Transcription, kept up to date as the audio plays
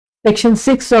Section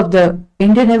 6 of the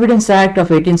Indian Evidence Act of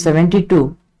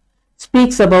 1872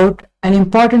 speaks about an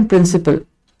important principle,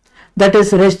 that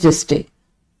is res gestae.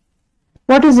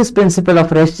 What is this principle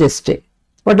of res gestae?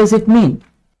 What does it mean?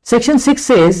 Section 6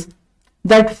 says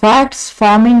that facts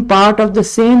forming part of the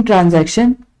same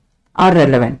transaction are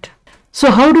relevant.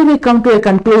 So how do we come to a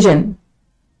conclusion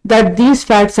that these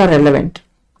facts are relevant?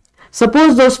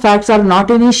 Suppose those facts are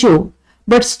not in issue,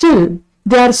 but still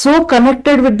they are so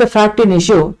connected with the fact in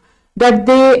issue that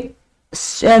they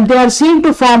are seen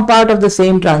to form part of the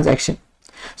same transaction.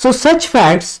 So such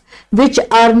facts which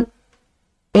are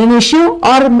in issue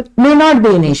or may not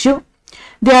be in issue,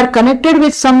 they are connected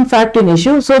with some fact in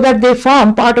issue so that they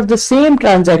form part of the same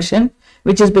transaction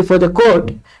which is before the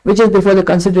court, which is before the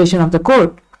consideration of the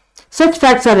court. Such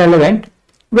facts are relevant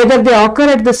whether they occur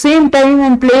at the same time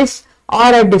and place or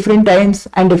at different times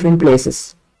and different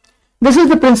places. This is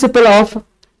the principle of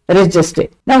res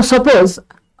gestae. Now suppose,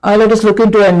 let us look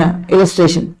into an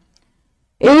illustration.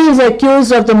 A is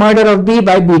accused of the murder of B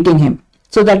by beating him.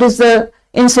 So that is the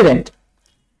incident.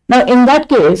 Now in that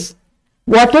case,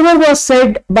 whatever was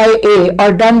said by A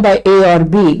or done by A or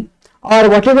B, or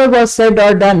whatever was said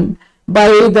or done by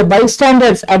the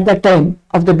bystanders at the time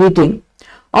of the beating,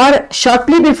 or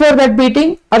shortly before that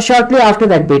beating or shortly after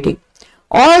that beating,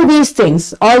 all these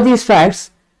things, all these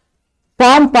facts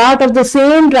form part of the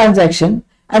same transaction,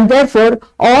 and therefore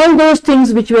all those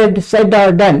things which were said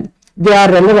or done, they are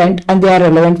relevant, and they are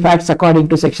relevant facts according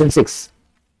to section 6.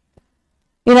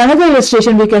 In another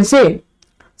illustration we can say,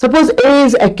 suppose A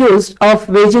is accused of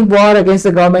waging war against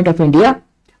the government of India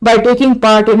by taking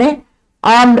part in an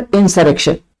armed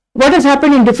insurrection. What has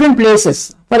happened in different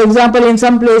places? For example, in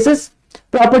some places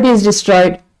property is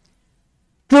destroyed,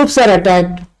 troops are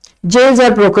attacked, jails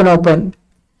are broken open.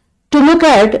 To look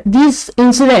at these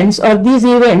incidents or these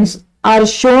events are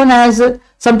shown as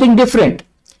something different.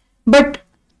 But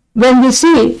when we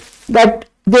see that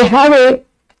they have a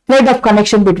thread of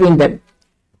connection between them,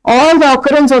 all the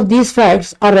occurrence of these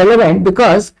facts are relevant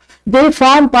because they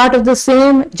form part of the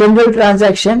same general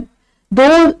transaction,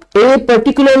 though A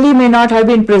particularly may not have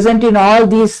been present in all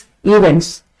these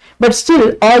events, but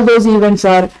still all those events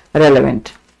are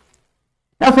relevant.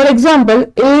 Now for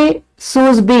example, A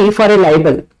sues B for a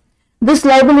libel. This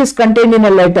libel is contained in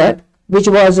a letter which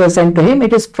was sent to him.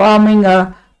 It is forming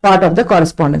a part of the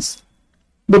correspondence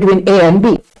between A and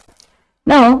B.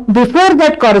 Now, before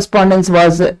that correspondence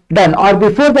was done or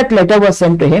before that letter was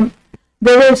sent to him,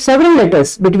 there were several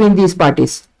letters between these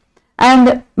parties.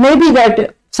 And maybe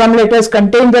that some letters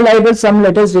contained the libel, some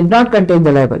letters did not contain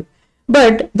the libel.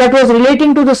 But that was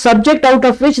relating to the subject out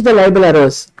of which the libel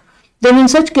arose. Then in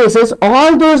such cases,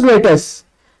 all those letters,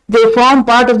 they form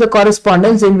part of the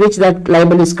correspondence in which that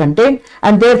libel is contained,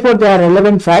 and therefore they are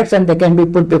relevant facts and they can be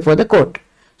put before the court.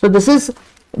 So this is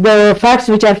the facts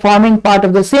which are forming part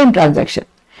of the same transaction.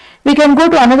 We can go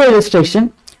to another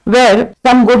illustration where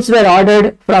some goods were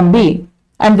ordered from B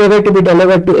and they were to be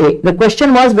delivered to A. The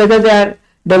question was whether they are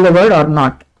delivered or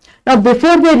not. Now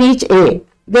before they reach A,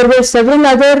 there were several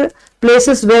other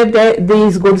places where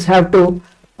these goods have to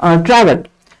travel.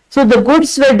 So the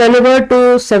goods were delivered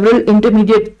to several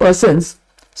intermediate persons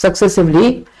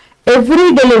successively.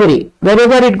 Every delivery,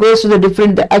 wherever it goes to the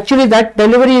different, actually that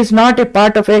delivery is not a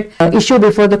part of a issue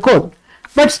before the court.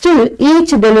 But still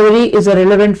each delivery is a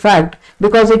relevant fact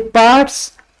because it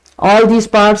parts, all these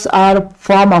parts are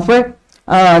form of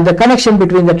the connection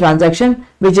between the transaction,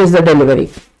 which is the delivery.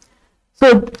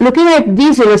 So looking at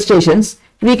these illustrations,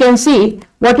 we can see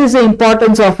what is the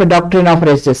importance of a doctrine of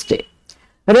res gestae.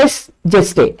 Res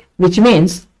gestae, which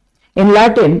means in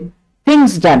Latin,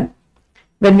 things done.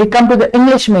 When we come to the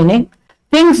English meaning,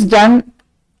 things done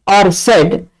or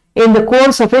said in the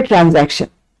course of a transaction.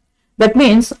 That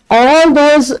means all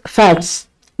those facts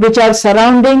which are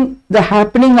surrounding the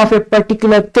happening of a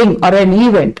particular thing or an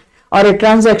event or a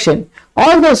transaction,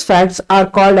 all those facts are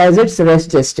called as its res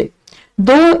gestae.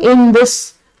 Though in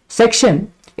this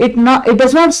section, it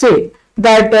does not say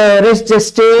that res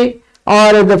gestae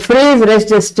or the phrase res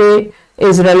gestae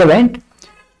is relevant.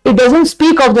 It doesn't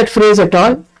speak of that phrase at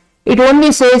all. It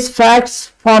only says facts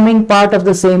forming part of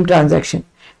the same transaction.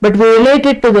 But we relate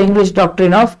it to the English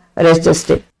doctrine of res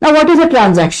gestae. Now what is a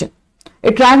transaction?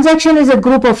 A transaction is a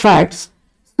group of facts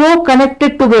so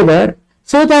connected together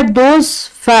so that those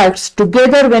facts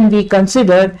together, when we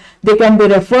consider, they can be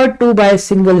referred to by a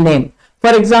single name.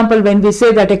 For example, when we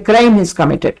say that a crime is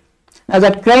committed, now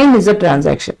that crime is a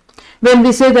transaction. When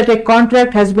we say that a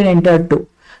contract has been entered to,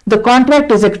 the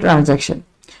contract is a transaction.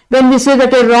 When we say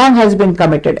that a wrong has been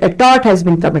committed, a tort has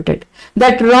been committed,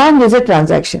 that wrong is a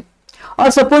transaction.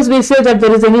 Or suppose we say that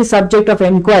there is any subject of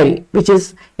inquiry which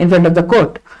is in front of the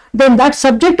court. then that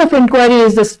subject of inquiry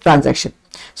is this transaction.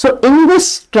 So in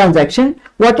this transaction,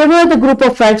 whatever the group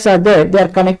of facts are there, they are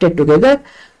connected together.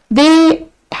 They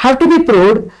have to be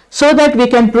proved so that we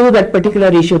can prove that particular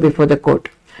issue before the court.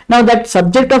 Now that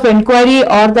subject of inquiry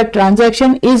or that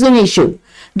transaction is an issue.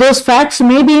 Those facts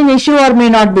may be an issue or may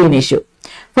not be an issue.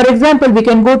 For example, we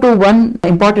can go to one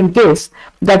important case,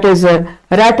 that is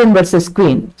Rattan versus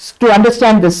Queen, to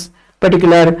understand this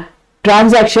particular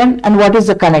transaction and what is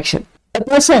the connection. A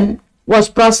person was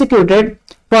prosecuted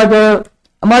for the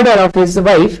murder of his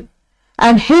wife,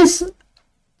 and his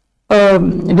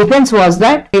defense was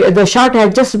that the shot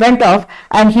had just went off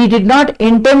and he did not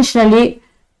intentionally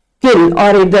kill,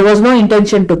 or there was no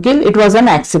intention to kill, it was an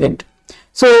accident.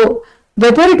 So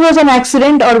whether it was an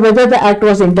accident or whether the act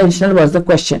was intentional was the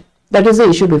question. That is the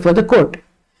issue before the court.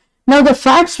 Now the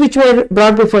facts which were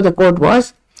brought before the court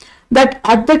was that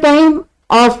at the time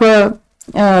of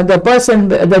the person,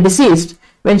 the deceased,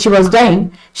 when she was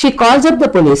dying, she calls up the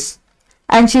police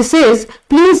and she says,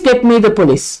 please get me the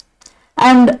police,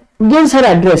 and gives her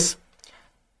address.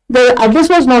 The address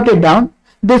was noted down.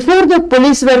 Before the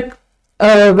police were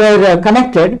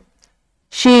connected,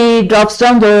 she drops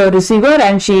down the receiver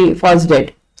and she falls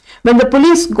dead. When the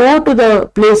police go to the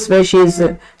place where she is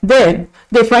there,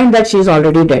 they find that she is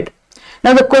already dead.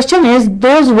 Now the question is,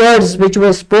 those words which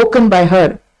were spoken by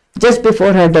her just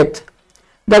before her death,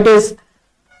 that is,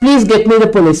 please get me the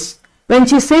police, when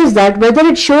she says that, whether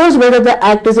it shows whether the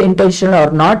act is intentional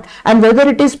or not, and whether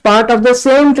it is part of the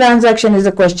same transaction is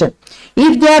a question.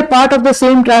 If they are part of the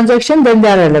same transaction, then they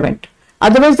are relevant.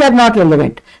 Otherwise, they are not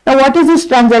relevant. Now, what is this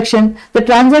transaction? The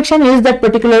transaction is that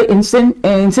particular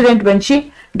incident when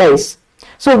she dies.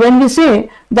 So, when we say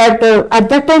that at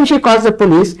that time she calls the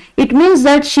police, it means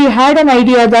that she had an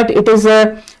idea that it is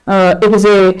a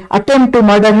attempt to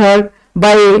murder her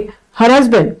by her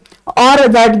husband, or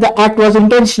that the act was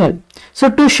intentional. So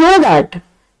to show that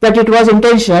it was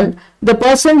intentional, the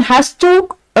person has to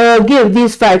give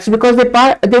these facts, because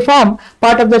they form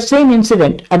part of the same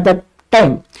incident at that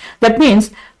time. That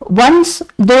means once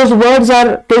those words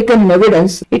are taken in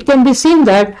evidence, it can be seen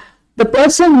that the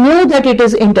person knew that it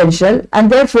is intentional,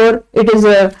 and therefore it is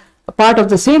a part of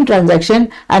the same transaction,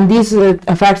 and these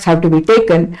facts have to be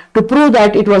taken to prove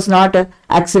that it was not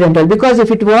accidental. Because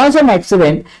if it was an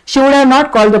accident, she would have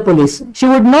not called the police. She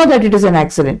would know that it is an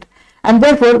accident. And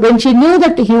therefore, when she knew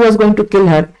that he was going to kill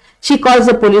her, she calls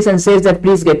the police and says that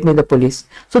please get me the police.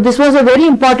 So this was a very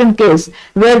important case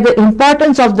where the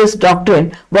importance of this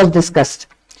doctrine was discussed.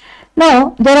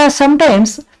 Now, there are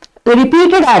sometimes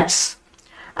repeated acts,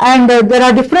 and there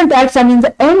are different acts, and in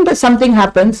the end something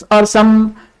happens or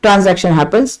some transaction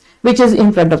happens which is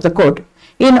in front of the court.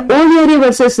 In O'Leary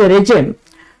versus Regime,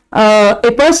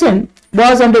 a person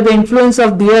was under the influence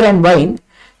of beer and wine,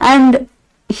 and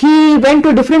he went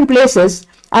to different places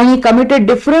and he committed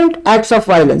different acts of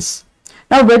violence.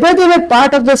 Now, whether they were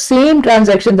part of the same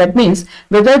transaction, that means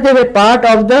whether they were part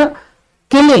of the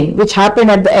killing which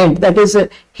happened at the end, that is,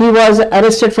 he was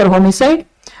arrested for homicide,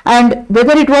 and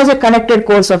whether it was a connected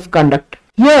course of conduct.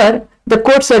 Here, the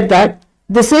court said that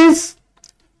this is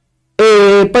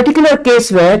a particular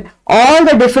case where all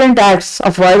the different acts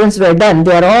of violence were done.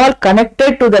 They are all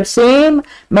connected to that same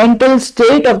mental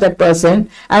state of that person,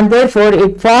 and therefore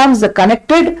it forms the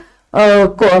connected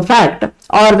fact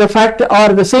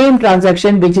or the same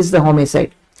transaction, which is the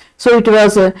homicide. So it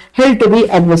was held to be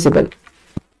admissible.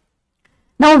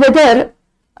 Now, whether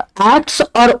acts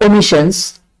or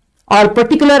omissions or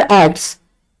particular acts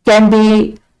can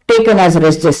be taken as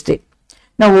res gestae.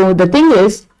 Now, the thing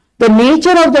is, the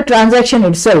nature of the transaction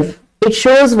itself, it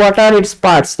shows what are its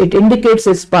parts, it indicates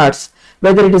its parts,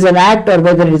 whether it is an act or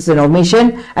whether it is an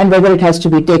omission, and whether it has to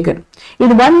be taken.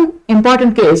 In one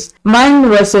important case, Mann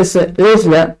versus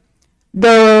Lesler,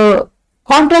 the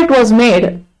contract was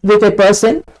made with a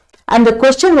person, and the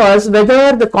question was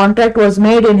whether the contract was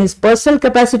made in his personal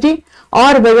capacity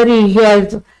or whether he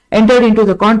has entered into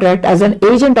the contract as an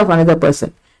agent of another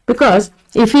person. Because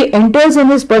if he enters in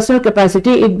his personal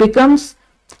capacity, he becomes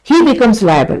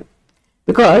liable.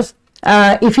 Because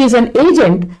if he is an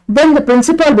agent, then the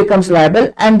principal becomes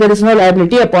liable and there is no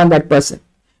liability upon that person.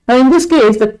 Now, in this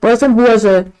case, the person who was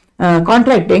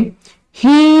contracting,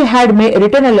 he had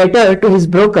written a letter to his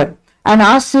broker and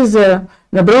asked the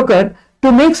broker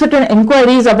to make certain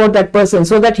inquiries about that person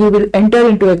so that he will enter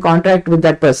into a contract with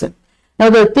that person.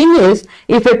 Now, the thing is,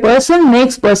 if a person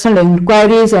makes personal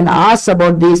inquiries and asks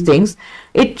about these things,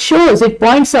 it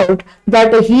points out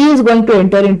that he is going to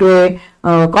enter into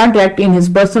a contract in his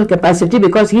personal capacity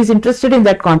because he is interested in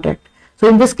that contract. So,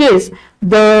 in this case,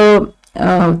 the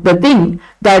the thing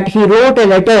that he wrote a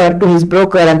letter to his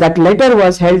broker, and that letter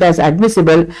was held as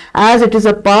admissible as it is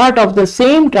a part of the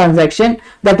same transaction,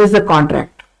 that is the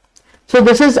contract. So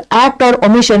this is act or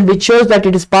omission which shows that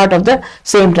it is part of the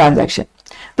same transaction.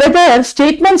 Whether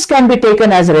statements can be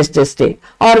taken as res gestae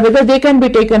or whether they can be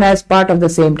taken as part of the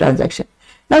same transaction.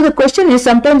 Now the question is,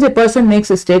 sometimes a person makes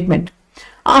a statement,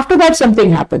 after that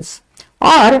something happens,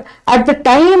 or at the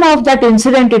time of that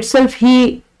incident itself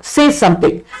he says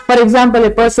something. For example, a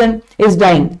person is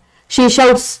dying, she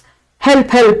shouts help,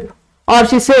 help, or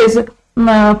she says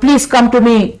please come to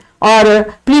me,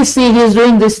 or please see, he is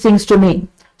doing these things to me.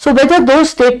 So whether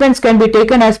those statements can be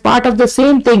taken as part of the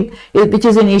same thing which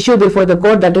is an issue before the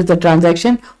court, that is the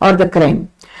transaction or the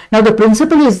crime. Now the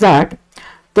principle is that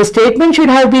the statement should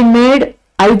have been made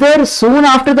either soon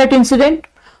after that incident,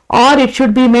 or it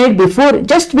should be made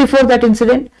just before that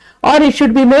incident, or it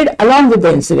should be made along with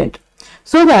the incident,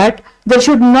 so that there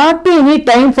should not be any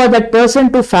time for that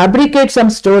person to fabricate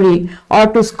some story or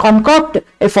to concoct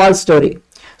a false story.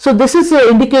 So this is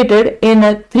indicated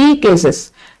in 3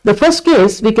 cases. The first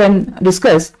case we can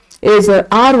discuss is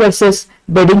R versus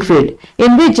Bedingfield,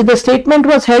 in which the statement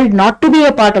was held not to be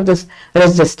a part of this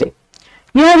res gestae.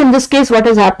 Here in this case, what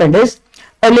has happened is,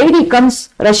 a lady comes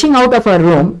rushing out of her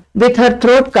room with her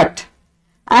throat cut,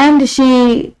 and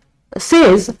she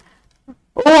says,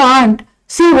 "Oh aunt,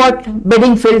 see what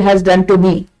Bedingfield has done to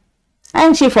me,"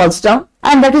 and she falls down,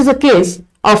 and that is a case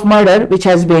of murder which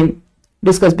has been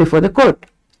discussed before the court.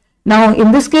 Now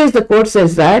in this case, the court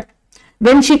says that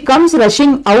when she comes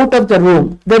rushing out of the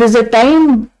room, there is a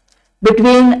time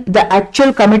between the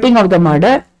actual committing of the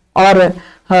murder or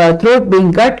her throat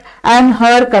being cut and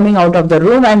her coming out of the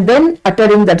room and then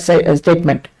uttering that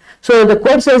statement. So the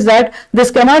court says that this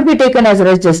cannot be taken as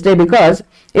res gestae because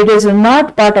it is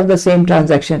not part of the same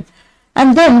transaction.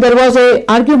 And then there was an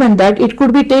argument that it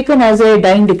could be taken as a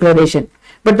dying declaration,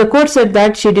 but the court said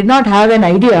that she did not have an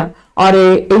idea or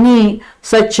any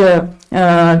such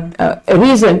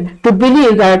reason to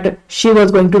believe that she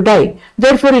was going to die.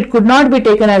 Therefore, it could not be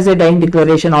taken as a dying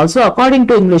declaration. Also, according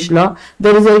to English law,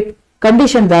 there is a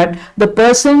condition that the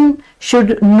person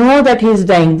should know that he is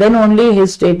dying, then only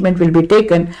his statement will be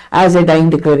taken as a dying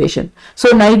declaration.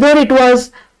 So neither it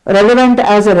was relevant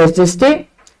as a res gestae,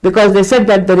 because they said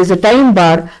that there is a time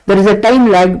bar, there is a time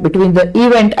lag between the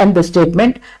event and the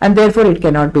statement, and therefore it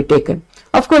cannot be taken.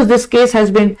 Of course, this case has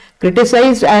been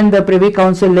criticized, and the Privy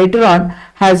Council later on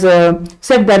has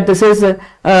said that this is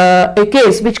a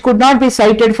case which could not be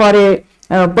cited for a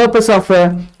purpose of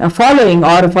following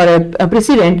or for a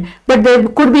precedent, but there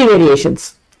could be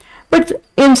variations. But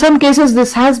in some cases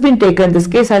this has been taken, this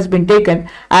case has been taken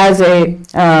as a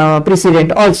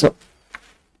precedent also.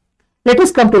 Let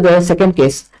us come to the second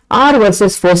case, R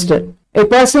versus Foster. A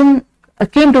person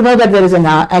came to know that there is an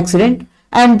accident,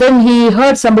 and then he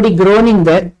heard somebody groaning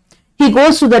there. He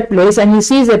goes to that place and he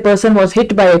sees a person was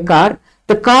hit by a car.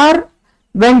 The car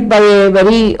went by a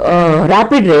very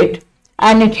rapid rate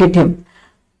and it hit him.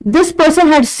 This person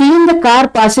had seen the car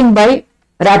passing by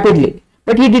rapidly,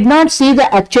 but he did not see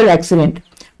the actual accident.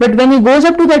 But when he goes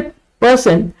up to that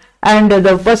person, and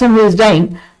the person who is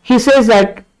dying, he says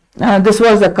that this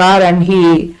was the car, and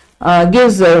he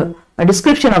gives a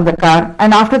description of the car,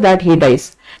 and after that he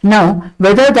dies. Now,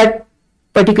 whether that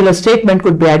particular statement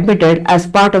could be admitted as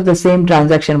part of the same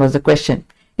transaction was the question.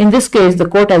 In this case, the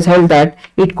court has held that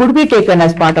it could be taken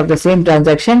as part of the same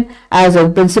transaction as a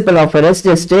principle of res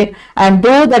gestae, and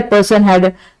though that person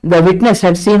the witness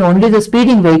had seen only the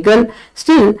speeding vehicle,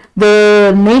 still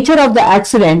the nature of the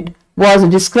accident was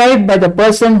described by the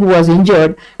person who was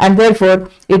injured, and therefore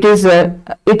it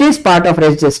is part of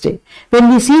res gestae.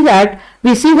 When we see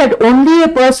that only a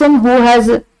person who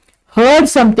has heard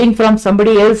something from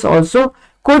somebody else also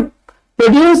could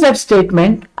produce that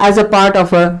statement as a part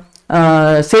of a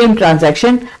same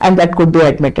transaction, and that could be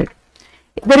admitted.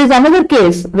 There is another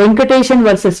case, Venkatesan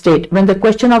versus State, when the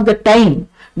question of the time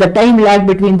lag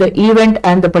between the event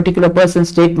and the particular person's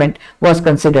statement was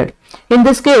considered. In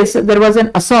this case, there was an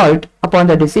assault upon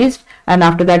the deceased, and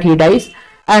after that he dies,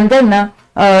 and then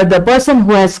the person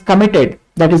who has committed,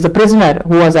 that is the prisoner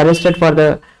who was arrested for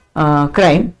the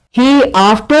crime, he,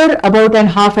 after about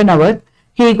half an hour,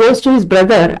 he goes to his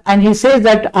brother and he says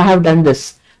that I have done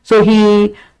this. So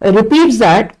he repeats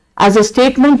that as a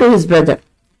statement to his brother.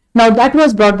 Now that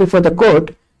was brought before the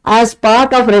court as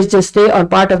part of res gestae or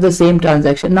part of the same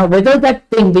transaction. Now whether that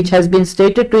thing which has been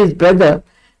stated to his brother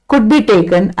could be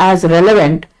taken as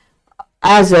relevant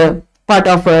as a part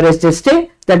of res gestae,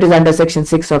 that is under section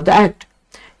 6 of the Act.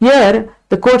 Here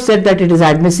the court said that it is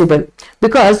admissible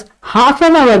because half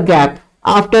an hour gap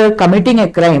after committing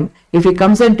a crime, if he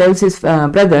comes and tells his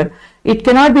brother, it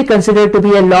cannot be considered to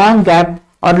be a long gap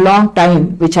or long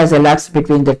time which has elapsed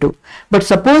between the two. But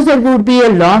suppose there would be a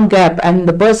long gap and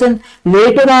the person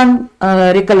later on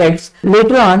recollects,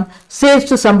 later on says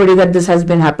to somebody that this has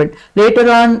been happened. Later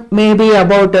on, maybe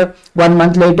about 1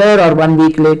 month later or 1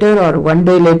 week later or 1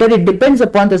 day later, it depends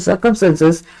upon the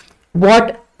circumstances,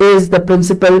 what is the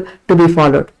principle to be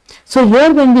followed. So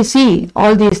here when we see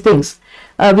all these things,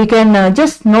 we can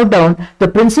just note down the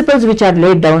principles which are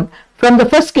laid down from the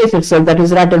first case itself, that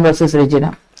is Rattan versus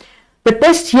Regina. The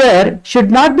test here should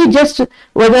not be just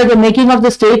whether the making of the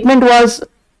statement was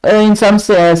in some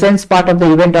sense part of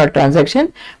the event or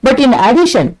transaction, but in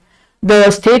addition, the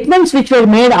statements which were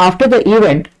made after the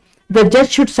event, the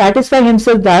judge should satisfy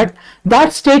himself that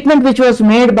that statement which was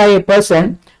made by a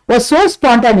person was so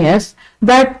spontaneous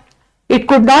that it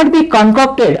could not be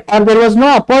concocted, or there was no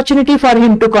opportunity for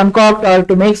him to concoct or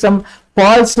to make some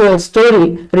false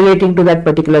story relating to that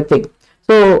particular thing.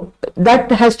 So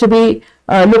that has to be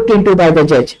looked into by the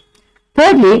judge.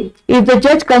 Thirdly, if the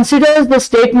judge considers the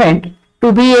statement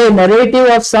to be a narrative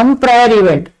of some prior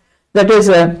event, that is,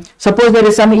 suppose there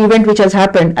is some event which has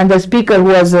happened and the speaker who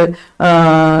was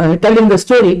telling the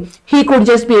story, he could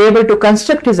just be able to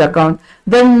construct his account,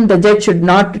 then the judge should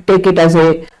not take it as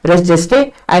a res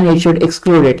gestae and he should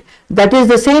exclude it. That is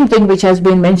the same thing which has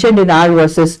been mentioned in R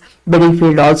versus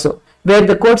Bedingfield also, where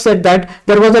the court said that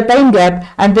there was a time gap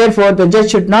and therefore the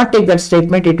judge should not take that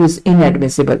statement, it is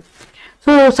inadmissible.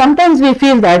 So sometimes we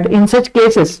feel that in such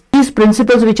cases, these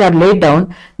principles which are laid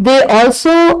down, they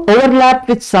also overlap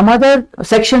with some other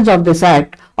sections of this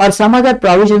act or some other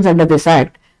provisions under this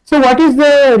act. So what is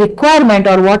the requirement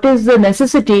or what is the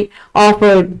necessity of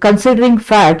considering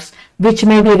facts which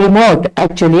may be remote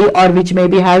actually, or which may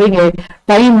be having a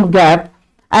time gap,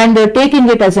 and taking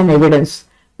it as an evidence?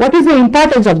 What is the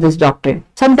importance of this doctrine?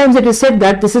 Sometimes it is said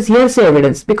that this is hearsay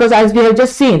evidence, because as we have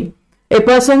just seen, a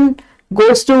person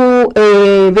goes to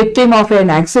a victim of an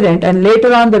accident and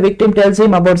later on the victim tells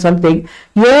him about something.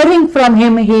 Hearing from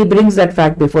him, he brings that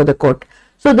fact before the court.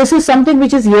 So this is something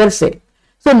which is hearsay.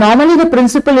 So normally the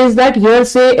principle is that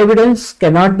hearsay evidence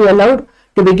cannot be allowed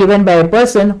to be given by a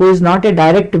person who is not a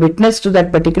direct witness to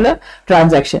that particular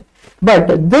transaction.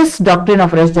 But this doctrine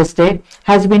of res gestae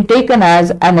has been taken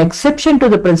as an exception to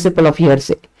the principle of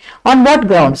hearsay. On what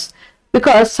grounds?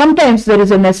 Because sometimes there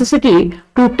is a necessity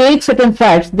to take certain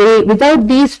facts. Without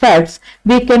these facts,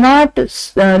 we cannot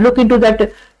look into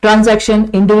that transaction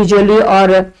individually,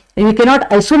 or we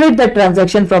cannot isolate that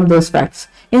transaction from those facts.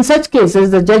 In such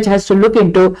cases, the judge has to look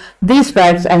into these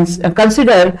facts and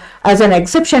consider as an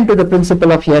exception to the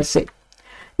principle of hearsay.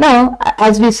 Now,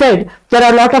 as we said, there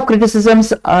are a lot of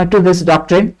criticisms to this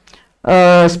doctrine.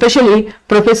 Especially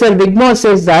Professor Wigmore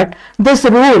says that this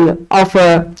rule of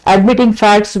admitting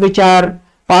facts which are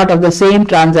part of the same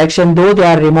transaction, though they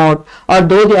are remote or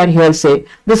though they are hearsay,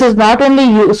 this is not only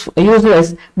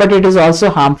useless, but it is also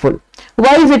harmful.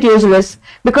 Why is it useless?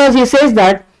 Because he says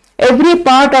that every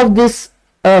part of this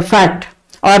fact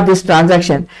or this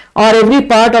transaction, or every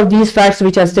part of these facts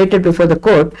which are stated before the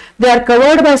court, they are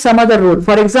covered by some other rule.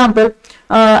 For example,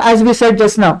 as we said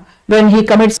just now, when he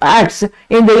commits acts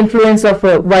in the influence of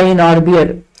wine or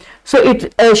beer, so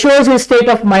it shows his state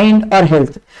of mind or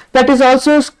health. That is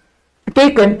also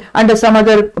taken under some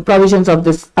other provisions of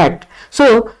this act.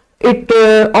 So it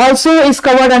also is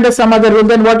covered under some other rule.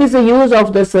 Then what is the use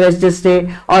of this res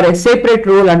gestae or a separate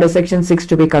rule under section 6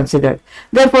 to be considered?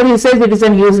 Therefore he says it is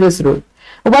an useless rule.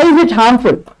 Why is it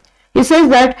harmful? He says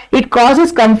that it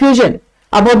causes confusion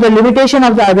about the limitation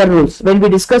of the other rules. When we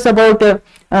discuss about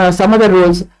some other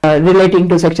rules relating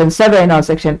to section 7 or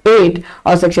section 8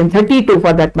 or section 32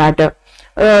 for that matter,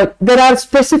 there are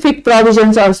specific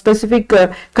provisions or specific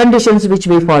conditions which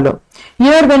we follow.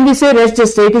 Here when we say res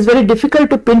gestae, it is very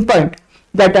difficult to pinpoint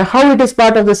that how it is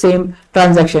part of the same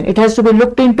transaction. It has to be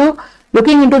looking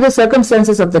into the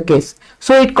circumstances of the case.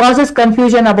 So it causes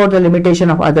confusion about the limitation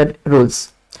of other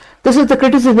rules. This is the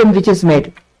criticism which is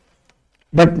made.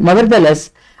 But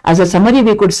nevertheless, as a summary,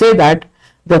 we could say that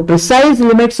the precise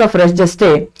limits of res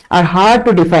gestae are hard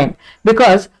to define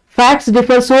because facts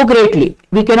differ so greatly.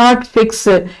 We cannot fix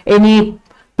any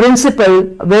principle,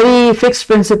 very fixed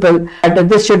principle, that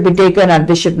this should be taken and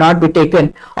this should not be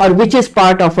taken, or which is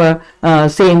part of a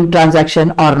same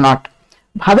transaction or not.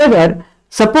 However,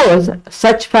 suppose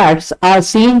such facts are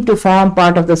seen to form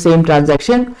part of the same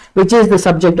transaction, which is the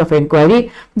subject of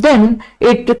inquiry, then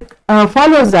it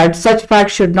follows that such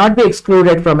facts should not be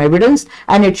excluded from evidence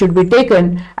and it should be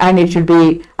taken and it should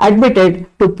be admitted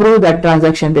to prove that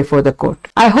transaction before the court.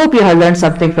 I hope you have learned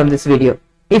something from this video.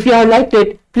 If you have liked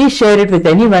it, please share it with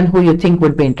anyone who you think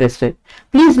would be interested.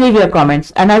 Please leave your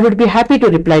comments and I would be happy to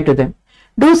reply to them.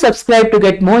 Do subscribe to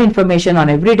get more information on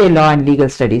everyday law and legal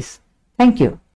studies. Thank you.